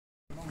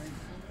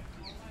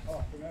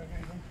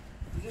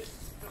Is it?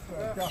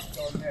 Just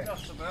on there.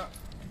 Just about.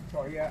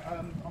 Sorry, yeah,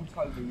 I'm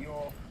Toby,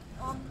 you're...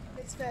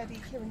 It's Verdi,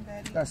 Kieran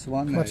Verdi. That's the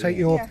one. Can I take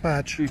your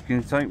badge? You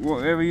can take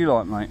whatever you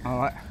like, mate.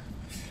 Alright.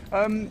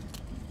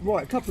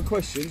 Right, a couple of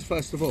questions,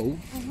 first of all.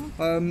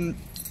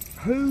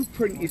 Who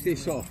printed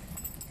this off?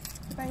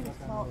 The bailiff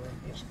clerk.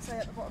 It should say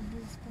at the bottom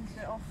who's printed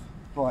it off.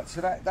 Right,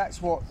 so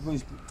that's what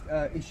was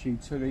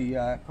issued to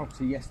the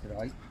property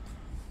yesterday.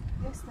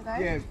 Yesterday?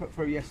 Yeah, it was put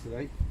through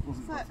yesterday. It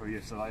wasn't put through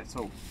yesterday at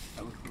all.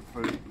 That was put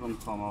through a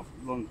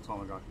long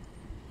time ago.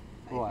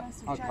 Right,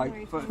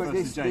 okay. But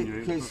this,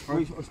 because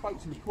I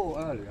spoke to the court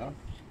earlier,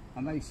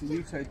 and they said,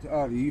 you said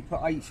earlier you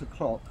put 8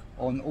 o'clock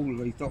on all of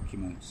these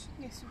documents.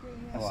 Yes, we do.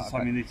 Yes. That's the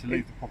time you need to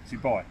leave the property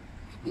by.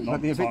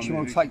 But the eviction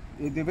will take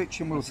place. You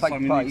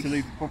need to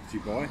leave the property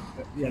by.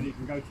 Then you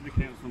can go to the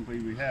council and be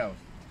rehoused.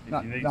 No,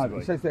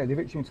 it says there the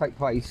eviction will take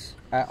place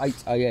at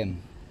 8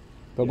 AM.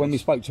 But when we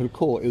spoke to the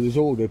court, it was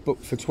ordered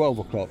booked for 12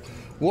 o'clock.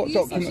 What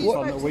document?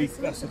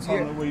 That's the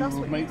time that we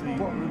will meet the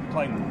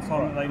claimant. The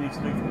time that they need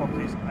to leave the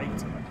property is 8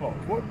 o'clock.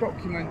 What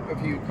document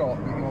have you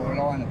got that you're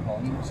relying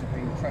upon to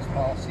be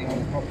trespassing on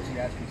the property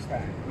as we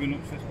stand? We're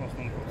not trespassing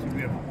on the property.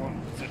 We have a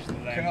warrant of possession of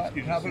the land. Can I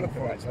have a look at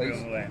that,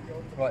 please?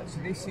 Right, so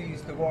this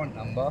is the warrant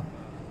number.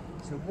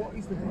 So what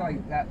is the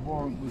date that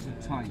warrant was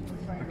obtained?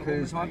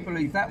 Because I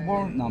believe that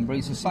warrant number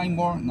is the same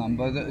warrant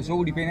number that has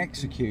already been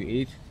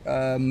executed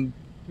 2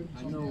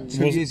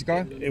 years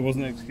ago. It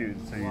wasn't executed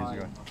 2 years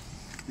ago.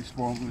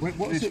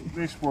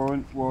 This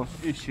warrant was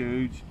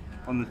issued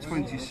on the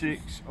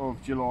 26th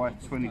of July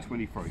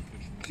 2023.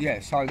 Yeah,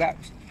 so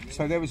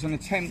there was an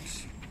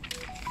attempt.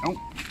 Oh,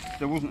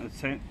 there wasn't an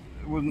attempt.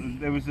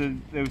 There was a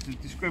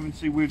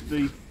discrepancy with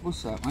the.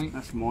 What's that, mate?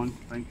 That's mine.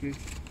 Thank you.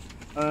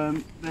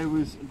 There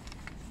was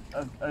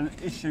an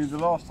issue the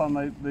last time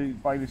the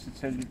bailiffs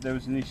attended. There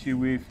was an issue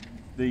with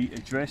the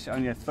address. It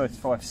only had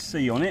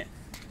 35C on it.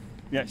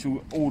 The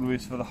actual order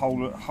is for the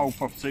whole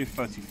property,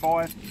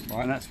 35,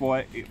 right. And that's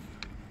why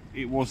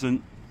it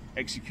wasn't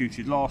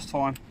executed last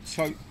time.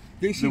 So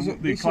the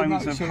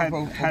claimants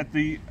have had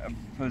the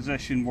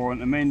possession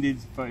warrant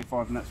amended,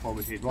 35, and that's why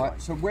we're here today. Right.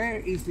 So where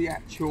is the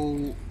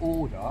actual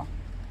order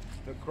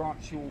that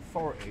grants you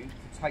authority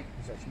to take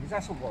possession? Because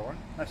that's a warrant.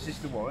 That's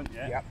just the warrant,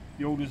 yeah. Yep.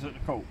 The order's at the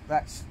court.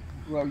 That's.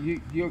 Well, we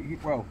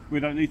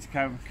don't need to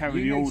carry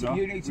the order.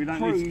 We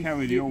don't need to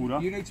carry the order.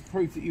 You need to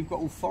prove that you've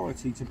got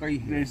authority to be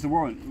here. There's the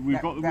warrant.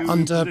 We've got the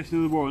possession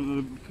of the warrant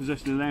and the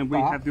possession of the land. We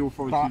have the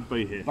authority to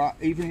be here. But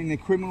even in the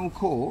criminal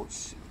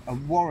courts, a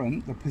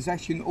warrant, the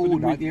possession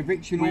order, the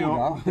eviction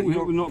order.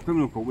 We're not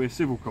criminal court. We're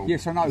civil court.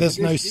 Yes, I know. There's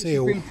no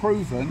seal. It's been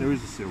proven. There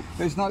is a seal.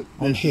 There's no.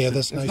 On here,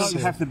 there's no seal. There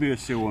doesn't have to be a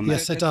seal on there.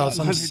 Yes, it does.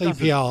 On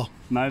CPR.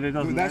 No, there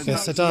doesn't.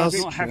 Yes, it does.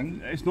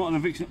 It's not an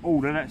eviction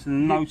order. That's a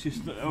notice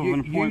of an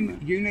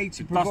appointment. You need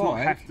to provide. It does not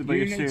have to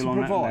be a seal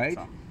on that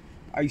letter.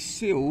 A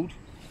sealed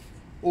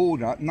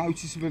order,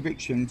 notice of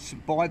eviction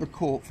by the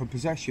court for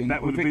possession.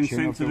 That would have been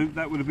sent to.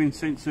 That would have been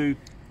sent to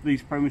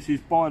these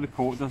premises by the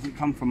court. It doesn't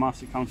come from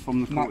us. It comes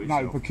from the court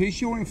itself. No, because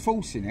you're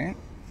enforcing it.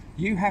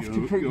 You have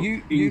to prove.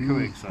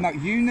 Incorrect, sir. No,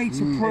 you need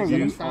to prove.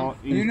 You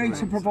need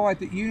to provide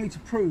that. You need to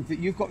prove that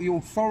you've got the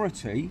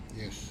authority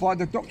by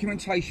the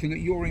documentation that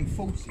you're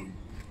enforcing.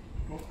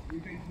 You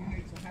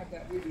need to have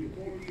that with you,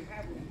 or you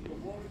have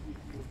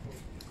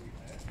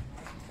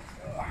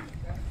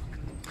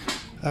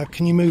it.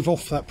 Can you move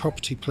off that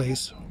property,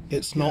 please?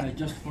 It's not.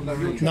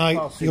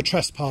 No, you're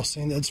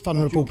trespassing. There's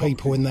vulnerable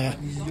people in there.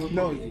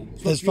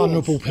 There's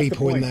vulnerable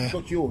people in there.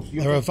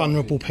 There are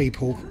vulnerable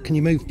people. Can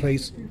you move,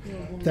 please?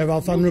 There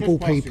are vulnerable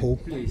people.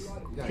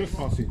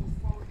 Trespassing.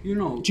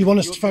 Do you want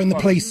us to phone the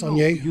police on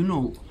you?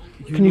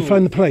 Can you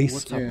phone the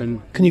police?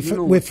 Can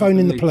you? We're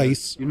phoning the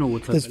police.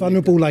 There's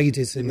vulnerable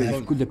ladies in there.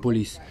 The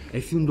police.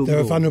 There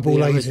are vulnerable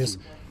ladies.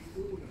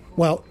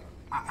 Well,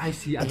 I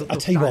see. I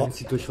tell you what.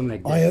 Situation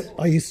like this.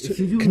 I used to.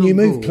 Can you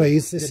move,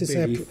 please? This is.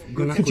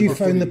 Could you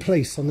phone the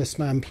police on this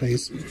man,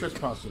 please? He's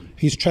trespassing.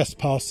 He's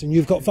trespassing.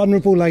 You've got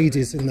vulnerable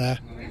ladies in there.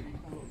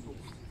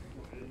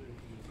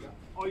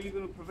 Are you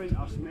going to prevent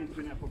us from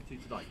entering our property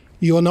today?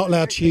 You are not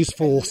allowed to use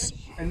force.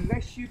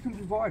 Unless you can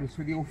provide us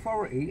with the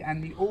authority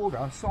and the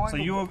order signed. So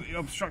you're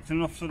obstructing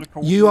an officer of the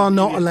court. You are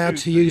not allowed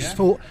to use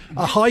force.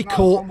 A high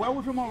court. I'm well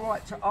within my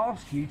right to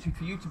ask you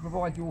for you to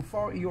provide the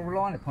authority you're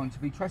relying upon to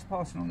be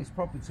trespassing on this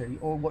property,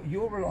 or what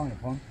you're relying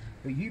upon,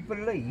 that you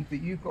believe that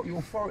you've got the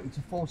authority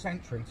to force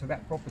entry to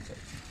that property.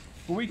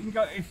 Well, we can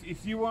go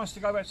if you want us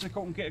to go back to the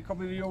court and get a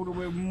copy of the order.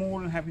 We're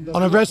more than happy to.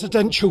 On a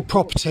residential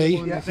property,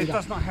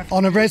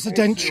 on a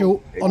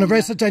residential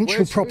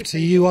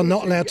property, you are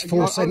not allowed to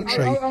force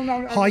entry.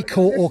 High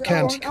court or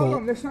county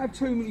court. Let's not have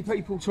too many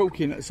people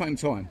talking at the same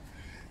time.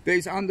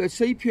 There's under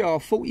CPR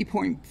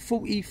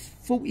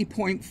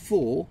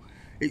 40.4.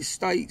 It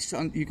states,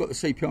 you've got the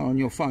CPR on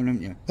your phone,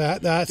 haven't you?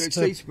 That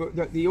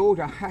the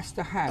order has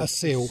to have a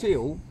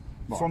seal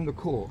from the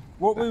court.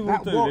 What we will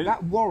do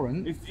that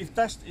warrant. If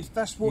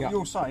that's what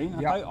you're saying,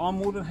 okay, I'm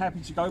more than happy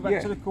to go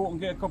back to the court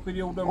and get a copy of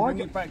the order and bring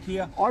it back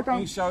here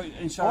and show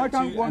it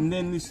to you, and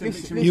then this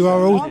eviction. You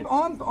are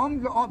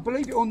all.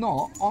 Believe it or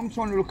not, I'm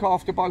trying to look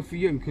after both of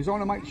you because I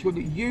want to make sure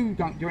that you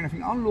don't do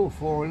anything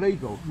unlawful or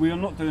illegal. We are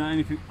not doing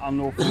anything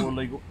unlawful or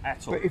illegal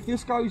at all. But if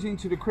this goes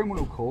into the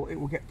criminal court, it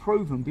will get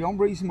proven beyond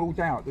reasonable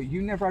doubt that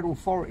you never had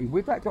authority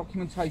with that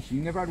documentation.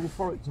 You never had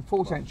authority to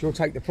force entry or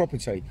take the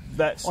property.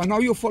 I know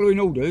you're following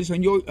orders,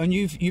 and you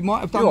might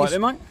have done this.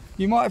 Right,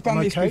 you might have done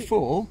this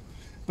before,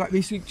 but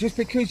this is, just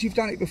because you've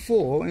done it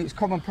before and it's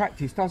common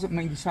practice doesn't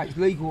mean to say it's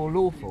legal or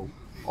lawful.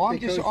 I'm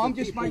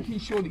just making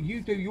sure that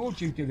you do your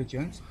due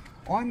diligence.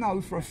 I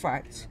know for a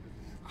fact,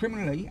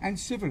 criminally and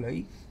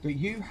civilly, that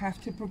you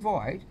have to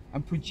provide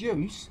and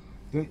produce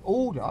the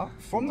order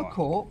from the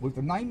court with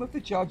the name of the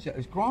judge that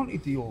has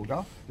granted the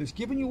order, that's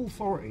given you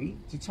authority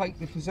to take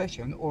the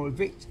possession or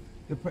evict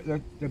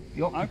the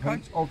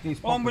occupants of this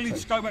property. Well, I'm willing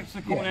to go back to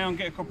the court now and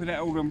get a copy of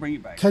that order and bring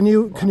it back. Can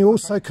you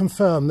also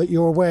confirm that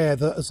you're aware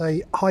that as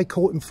a High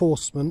Court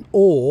enforcement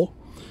or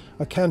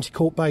a County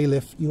Court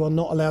bailiff, you are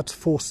not allowed to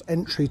force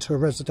entry to a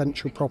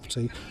residential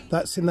property?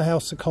 That's in the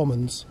House of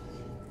Commons.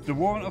 The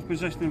warrant of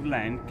possession of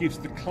land gives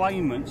the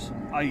claimant's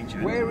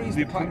agent. Where is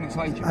the claimant's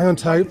agent? Hang on,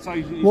 Toad.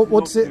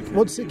 What's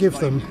it give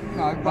them?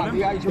 No, but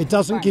the agent. It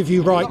doesn't give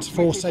you right to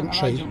force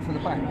entry. For the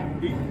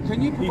bank.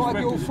 Can you provide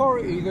the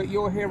authority that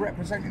you're here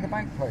representing the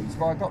bank, please,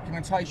 by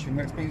documentation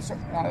that's been?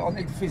 I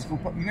need the physical.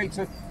 You need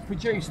to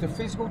produce the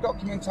physical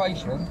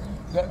documentation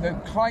that the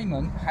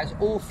claimant has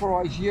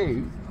authorised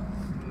you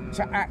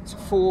to act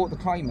for the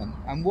claimant.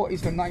 And what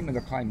is the name of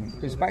the claimant?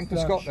 Because Bank of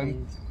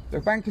Scotland. The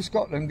Bank of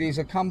Scotland is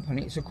a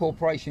company, it's a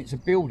corporation, it's a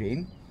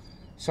building,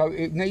 so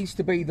it needs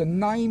to be the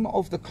name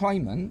of the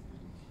claimant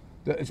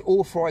that has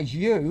authorised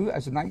you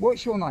as a name.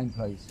 What's your name,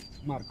 please?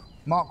 Marco.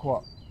 Mark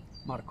what?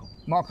 Marco.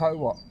 Marco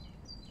what?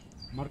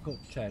 Marco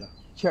Cella.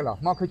 Cella.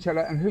 Marco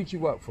Cella. And who do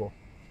you work for?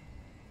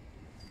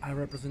 I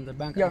represent the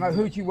bank. Yeah, no,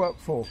 who do you work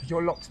for? Because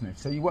you're a locksmith,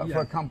 so you work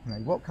for a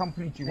company. What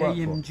company do you work for?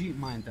 AMG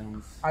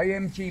Maintenance.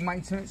 AMG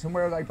Maintenance, and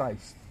where are they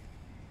based?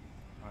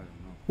 I don't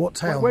know. What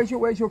town? Where's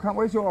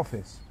your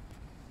office?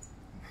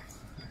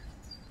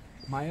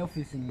 My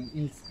office in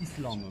East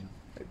London.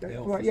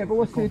 Right, yeah, but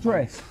what's the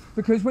address?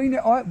 Because we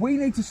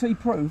need to see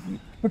proof.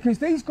 Because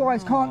these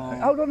guys can't.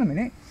 Hold on a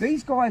minute.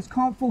 These guys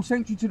can't force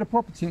entry to the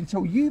property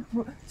until you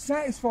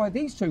satisfy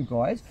these two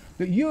guys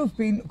that you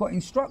have got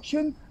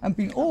instruction and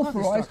been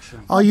authorised.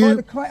 Are you?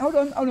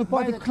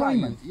 By the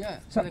claimant. Yeah.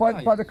 So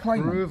by the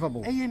claimant.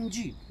 Provable.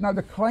 AMG. No,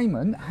 the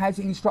claimant has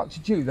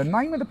instructed you. The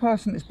name of the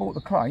person that's bought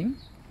the claim,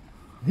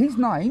 his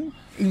name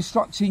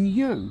instructing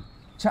you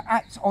to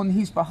act on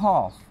his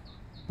behalf.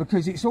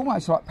 Because it's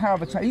almost like power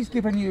of attorney. He's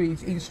given you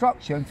his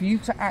instruction for you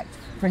to act.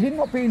 For him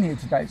not being here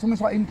today, it's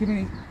almost like him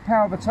giving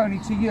power of attorney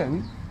to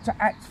you to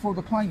act for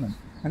the claimant.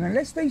 And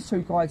unless these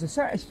two guys are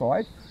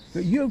satisfied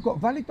that you have got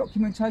valid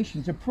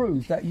documentation to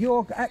prove that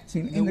you're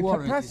acting in the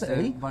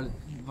capacity.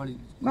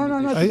 No.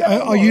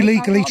 Are you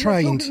legally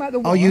trained?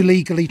 Are you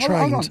legally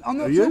trained?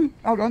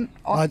 Hold on.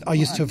 I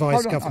used to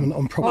advise government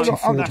on property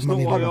fraud and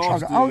money laundering.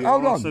 Hold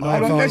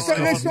on.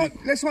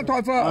 Let's not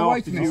divert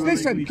away from this.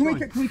 Listen, can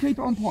we keep it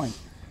on point?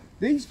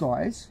 These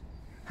guys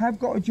have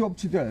got a job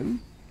to do,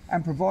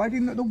 and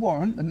providing that the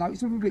warrant, the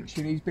notice of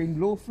eviction, is being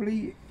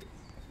lawfully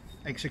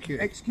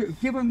executed,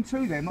 given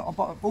to them,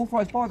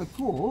 authorised by the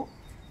court,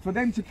 for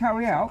them to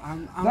carry out.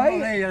 I'm not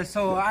there,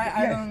 so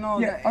I don't know.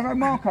 Yeah, I know,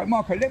 Marco,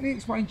 let me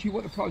explain to you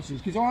what the process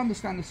is, because I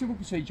understand the civil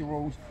procedure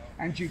rules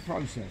and due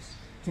process.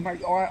 I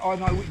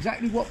know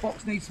exactly what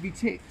box needs to be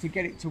ticked to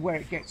get it to where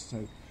it gets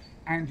to.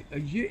 And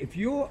if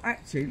you're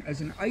acting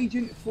as an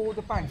agent for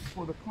the bank,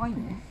 for the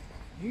claimant,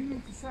 you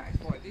need to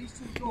satisfy these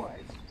two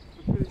guys,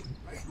 because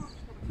they can't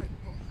just come and take the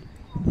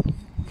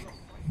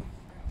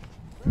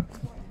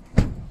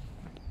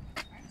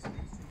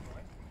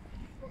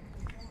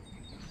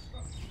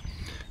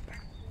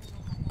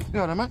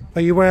property.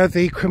 Are you aware of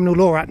the Criminal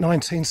Law Act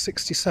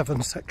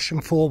 1967,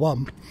 Section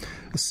 4.1,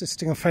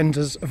 assisting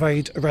offenders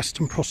evade arrest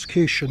and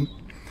prosecution?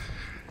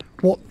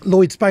 What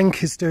Lloyds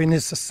Bank is doing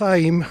is the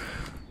same.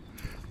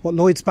 What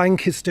Lloyds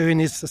Bank is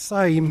doing is the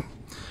same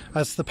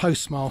as the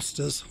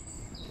postmasters.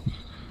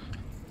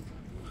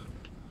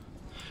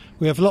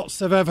 We have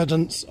lots of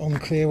evidence on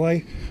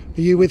Clearway.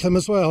 Are you with them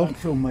as well? Don't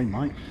film me,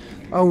 mate.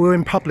 Oh, we're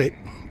in public.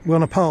 We're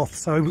on a path,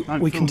 so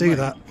we can do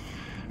that.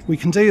 We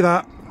can do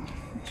that.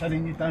 I'm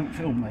telling you, don't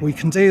film me. We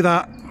can do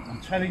that.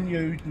 I'm telling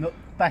you,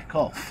 back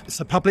off. It's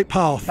a public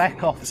path.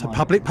 Back off, It's a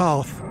public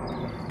path.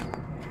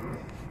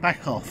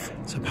 Back off.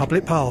 It's a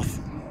public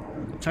path.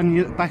 I'm telling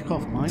you, back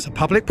off, mate. It's a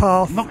public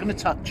path. I'm not going to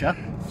touch you.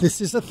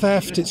 This is a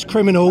theft. It's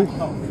criminal.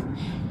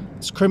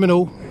 It's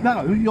criminal.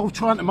 No, you're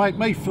trying to make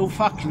me feel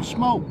fucking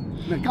small.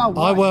 Now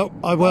go away.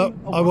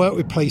 I work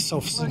with police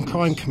officers and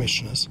crime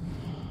commissioners.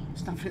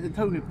 It's nothing to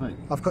do with me.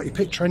 I've got your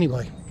picture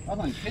anyway. I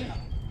don't care.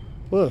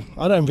 Well,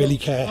 I don't really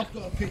care. I've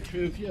got a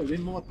picture of you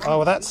in my. Oh,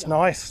 well, that's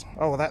nice.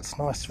 Oh, well, that's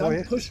nice for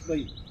you. Don't push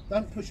me.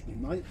 Don't push me,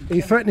 mate. Are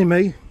you threatening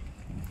me?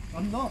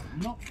 I'm not.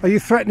 Are you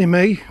threatening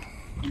me?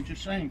 I'm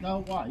just saying,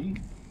 go away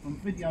from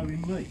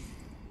videoing me.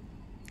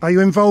 Are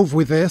you involved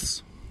with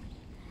this?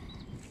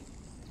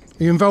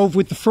 Are you involved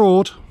with the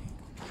fraud?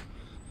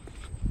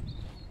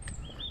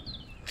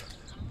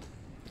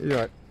 You're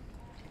right.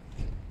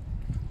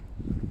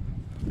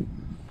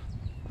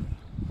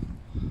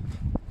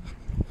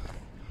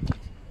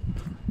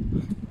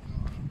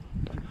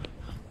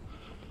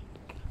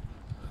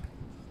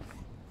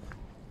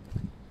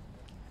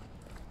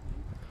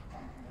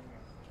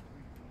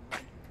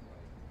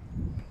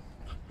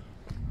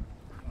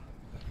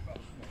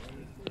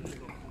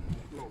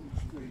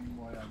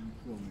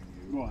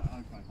 Right,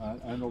 okay.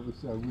 And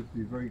obviously I would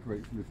be very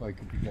grateful if I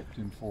could be kept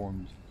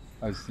informed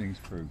as things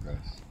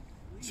progress.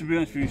 To be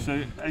honest with you,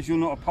 so as you're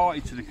not a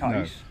party to the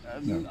case,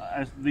 No.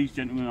 as these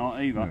gentlemen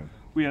aren't either, No.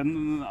 we're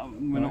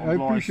not I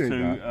obliged appreciate to.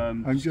 that.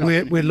 I'm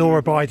just, We're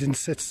law-abiding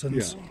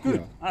citizens. yeah,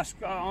 Good. yeah. That's,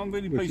 I'm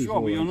really Which pleased is you are,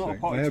 but all you're I'm not a saying.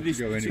 I party to have to this.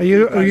 go anyway.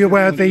 particular Are you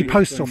aware of the Somebody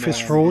post from office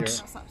there, frauds?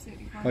 That's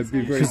absolutely fine. I'd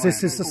be very Because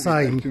this is the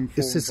same. kept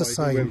This is the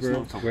informed by same.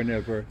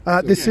 whoever,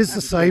 whenever. This is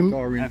the same.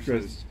 Our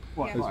interests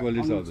Right, as well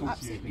as I'm others. gonna talk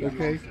to you.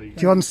 Okay.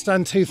 Do you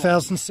understand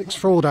 2006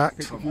 Fraud Act?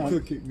 If you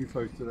could keep me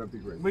posted, that'd be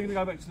great. We're going to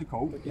go back to the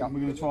court. We're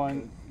going to try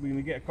and we're going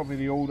to get a copy of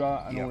the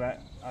order and all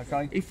that.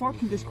 Okay. If I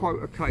can just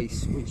quote a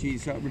case, which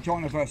is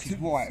Regina versus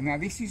White. Now,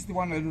 this is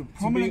one of the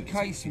prominent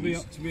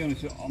cases. To be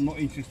honest, I'm not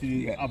interested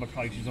in other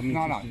cases. I'm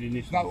interested in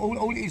this No, one.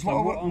 all it is,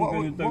 So what I'm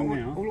going to do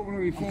now, all I want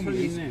to inform I'm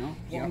telling is, you now,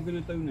 what I'm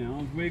going to do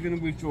now is we're going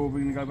to withdraw, we're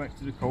going to go back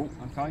to the court,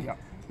 okay? Yeah.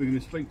 We're going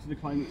to speak to the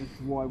claimant as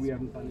to why we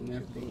haven't done it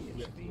now.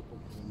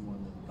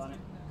 Done it.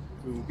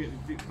 We will get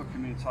the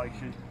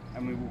documentation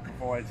and we will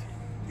provide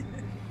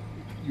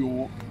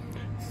your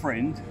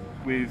friend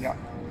with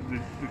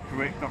the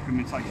correct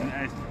documentation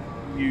as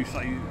you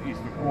say is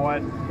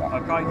required.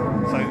 Okay?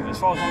 So as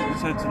far as I'm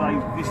concerned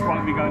today, this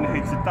won't be going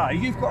ahead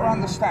today. You've got to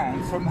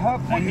understand from her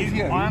point of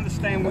view. I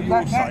understand what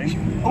you're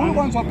saying. All the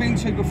ones I've been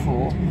to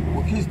before,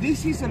 because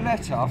this is a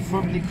letter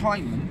from the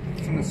claimant,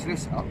 from the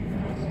solicitor,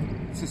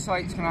 to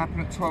say it's going to happen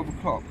at 12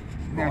 o'clock.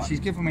 Now she's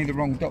given me the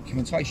wrong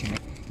documentation.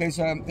 There's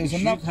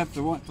another. Have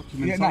the right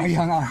documentation.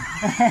 Yeah,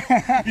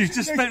 no. You've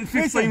just spent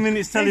 15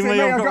 minutes telling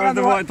me I've got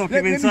the right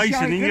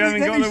documentation and you haven't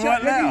got the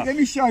right letter. Let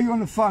me show you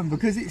on the phone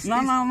because it's. No,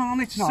 I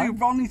need to see. I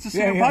need to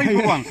see a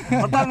paper one.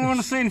 I don't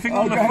want to see anything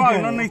on the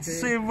phone. I need to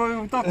see a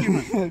real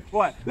document.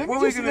 Right. What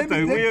we're going to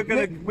do? We're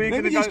going to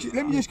go.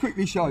 Let me just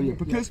quickly show you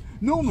because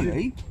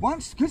normally,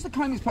 because the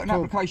claimant's put an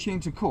application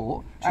into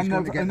court and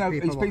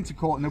it's been to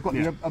court and they've got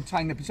to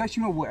obtain the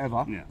possession or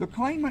whatever, the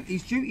claimant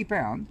is duty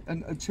bound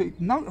to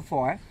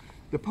notify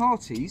the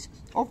parties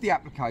of the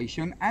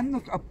application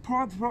and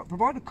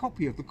provide a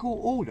copy of the court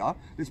order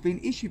that's been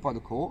issued by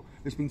the court,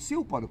 that's been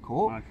sealed by the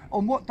court,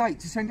 on what date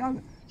to send it over.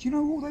 Do you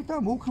know all they've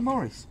done? Walker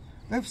Morris.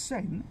 They've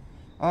sent,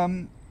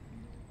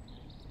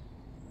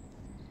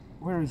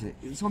 where is it?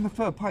 It's on the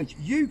third page.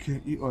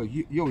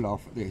 You'll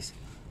laugh at this.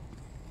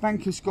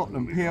 Bank of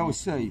Scotland,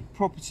 PLC,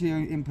 property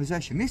in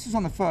possession. This is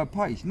on the third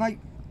page.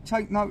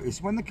 Take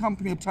notice when the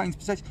company obtains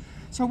possession.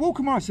 So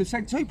Walker Morris have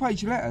sent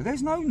 2-page letter.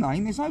 There's no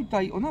name, there's no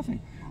date or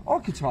nothing. I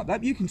could type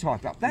that, you can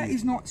type that. That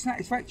is not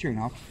satisfactory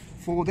enough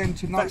for them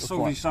to notify. That's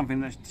obviously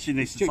something that she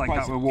needs to take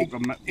up with Walker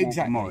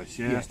Morris.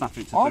 Yeah, that's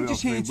nothing to do. I'm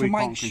just here to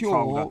make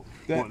sure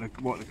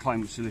that what the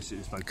claimant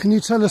solicitors do. Can you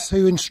tell us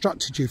who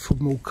instructed you from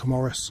Walker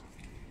Morris?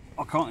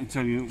 I can't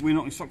tell you. We're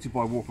not instructed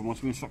by Walker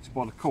Morris. We're instructed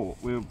by the court.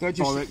 We're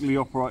directly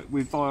operate.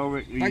 We're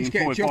directly employed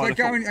by the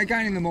court. They're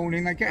going in the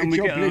morning. They get a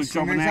job list,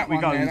 and there's that one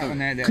there, that one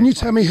there. Can you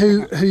tell me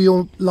who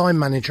your line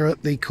manager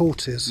at the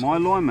court is? My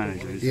line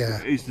manager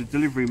is the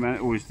delivery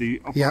manager, or is the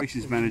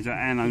operations manager,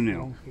 Anne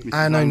O'Neill.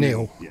 Anne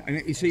O'Neill. Yeah.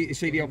 And is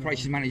he the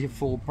operations manager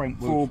for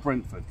Brentwood? For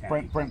Brentford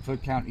County.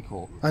 Brentford County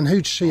Court. And who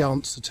does she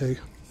answer to?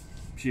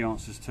 She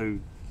answers to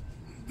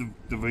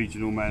the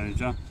regional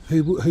manager.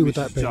 Who would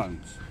that be?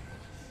 Jones.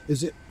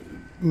 Is it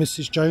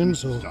Mrs.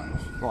 Jones or?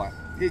 Right.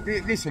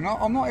 Listen,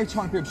 I'm not here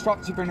trying to be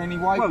obstructive in any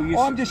way. Well,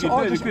 you're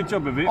doing a good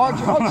job of it. I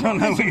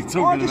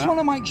just want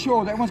to make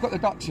sure that everyone's got the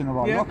ducks in a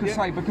row, like I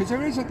say, because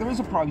there is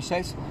a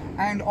process,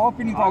 and I've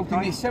been involved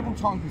in this several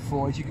times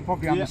before, as you can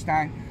probably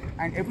understand.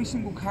 And every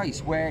single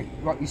case where,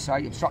 like you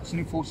say, obstructs an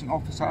enforcing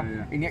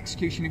officer in the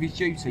execution of his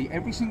duty,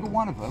 every single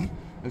one of them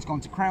has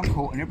gone to Crown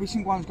Court, and every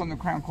single one's gone to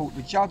Crown Court.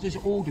 The judge has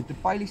ordered the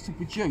bailiffs to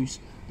produce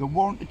the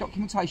warrant, the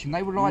documentation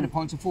they relied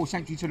upon to force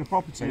entry to the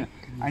property.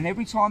 And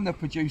every time they've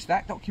produced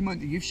that document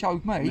that you've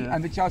showed me,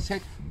 and the judge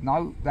said,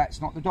 no,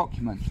 that's not the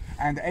document.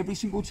 And every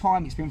single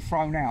time it's been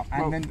thrown out,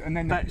 and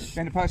then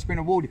the person's been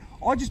awarded.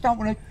 I just don't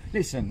want to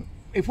listen.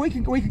 If we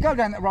can go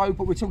down that road,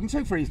 but we're talking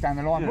 2-3 years down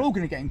the line, we're all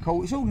going to get in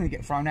court, it's all going to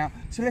get thrown out,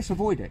 so let's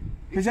avoid it.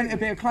 Because then it'll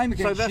be a claim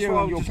against you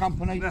and your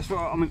company. That's what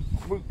I mean.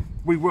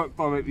 We work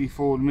directly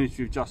for the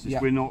Ministry of Justice.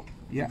 We're not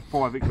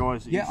private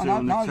guys that you see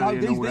on the telly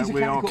and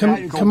all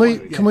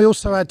that. Can we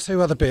also add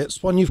 2 other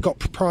bits? One, you've got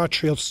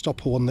proprietary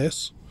estoppel on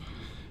this.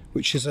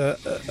 which is a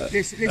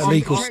Listen,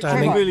 legal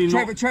standing. The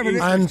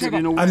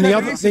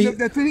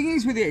thing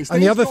is with this,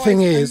 and the other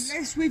thing is,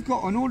 unless we've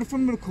got an order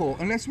from the court,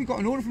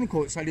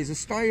 so there's a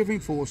stay of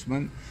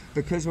enforcement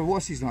because of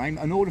what's his name,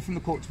 an order from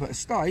the court to put a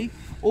stay,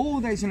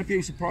 or there's an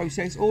abusive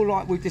process, or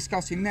like we're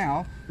discussing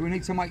now, we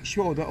need to make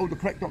sure that all the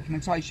correct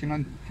documentation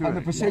and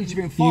the procedure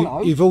being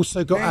followed. You've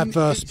also got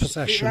adverse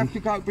possession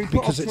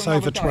because it's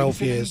over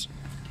 12 years.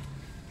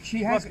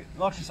 She has,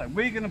 like I say,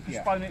 we're going to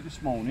postpone it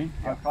this morning.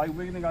 Okay,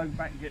 we're going to go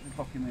back and get the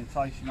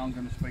documentation. I'm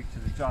going to speak to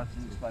the judge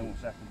and explain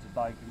what's happened today.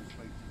 Going to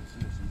speak to the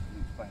solicitors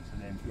and explain to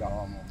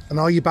them. And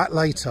are you back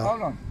later?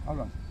 Hold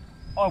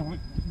on.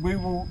 We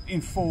will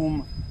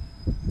inform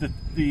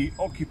the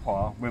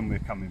occupier when we're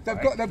coming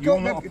back. You're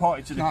not a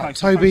party to the case.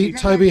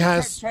 Toby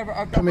has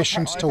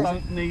permission to talk.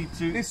 Don't need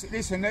to.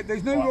 Listen,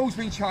 there's no rules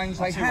being changed.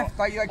 They can't.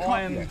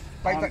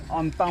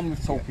 I'm done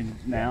with talking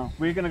now.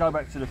 We're going to go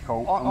back to the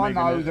court. I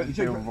know that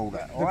deal with all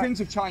that. The things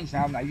have changed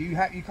now. You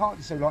can't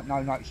just say like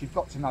no notice. You've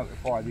got to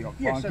notify the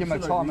occupier and give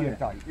them a time and a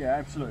date. Yeah,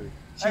 absolutely.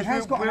 She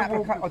has got an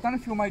application. I don't know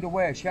if you're made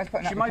aware. She has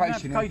put an application.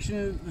 She made an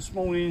application this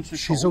morning into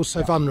She's court,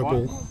 also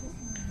vulnerable.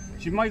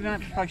 She made an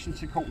application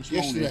to court this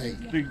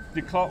morning.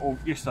 The clerk, or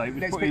yesterday, it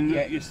was put in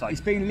yesterday. It's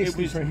been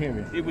listed for a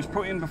hearing. It was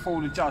put in before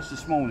the judge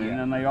this morning,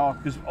 and they are,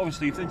 because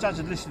obviously if the judge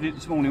had listed it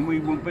this morning, we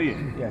wouldn't be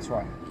here. Yeah, that's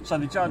right. So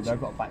the judge, they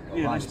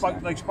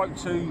spoke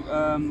to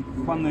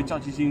one of the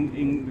judges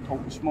in the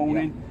court this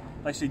morning. Yeah.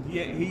 They said,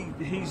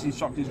 his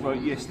instructions were,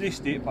 yes,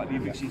 list it, but the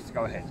eviction is to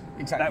go ahead.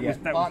 Exactly, I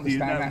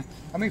understand that.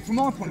 I mean, from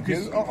my point of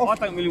view... I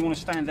don't really want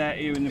to stand out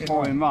here in the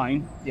pouring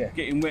rain,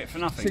 getting wet for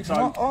nothing. See,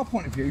 from our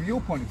point of view,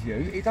 your point of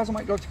view, it doesn't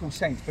make logical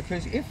sense,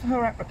 because if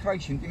her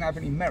application didn't have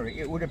any merit,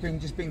 it would have been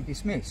just been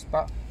dismissed.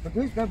 But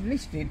because they've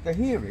listed the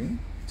hearing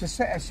to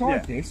set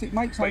aside this, it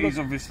makes... But he's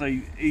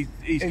obviously,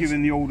 he's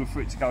given the order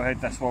for it to go ahead,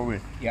 that's why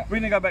we're... Yeah. We're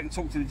going to go back and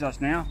talk to the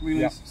judge now. We're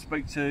going to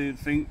speak to the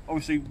thing.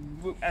 Obviously,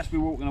 as we're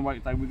walking away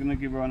today, we're going to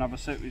give her another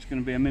set. It's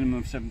going to be a minimum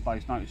of 7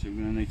 days notice that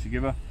we're going to need to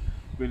give her.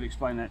 We'll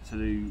explain that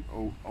to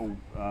all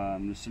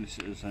the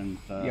solicitors and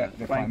the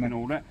bank and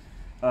all that.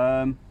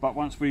 But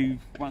once we've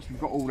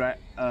got all that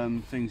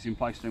things in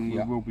place, then we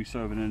will be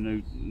serving a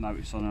new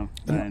notice on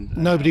her. And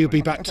nobody will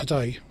be back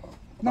today.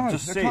 No,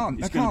 they can't.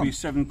 It's going to be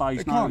 7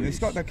 days notice.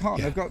 They can't.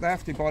 Yeah. They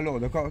have to by law.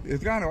 They're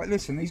going right.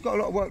 Listen, he's got a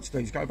lot of work to do.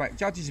 He's go back.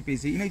 Judges are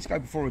busy. He needs to go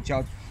before a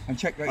judge and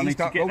check that he's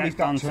done all his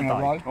ducks in a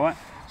row. Right.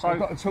 So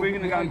we're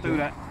going to go and do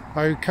that.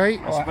 Okay.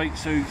 I'll speak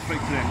to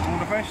them. All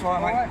the best.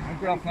 All right, mate.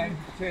 Good afternoon.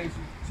 Cheers.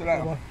 See you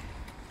later.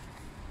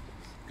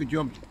 Good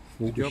job.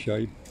 Good job.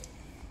 Shade.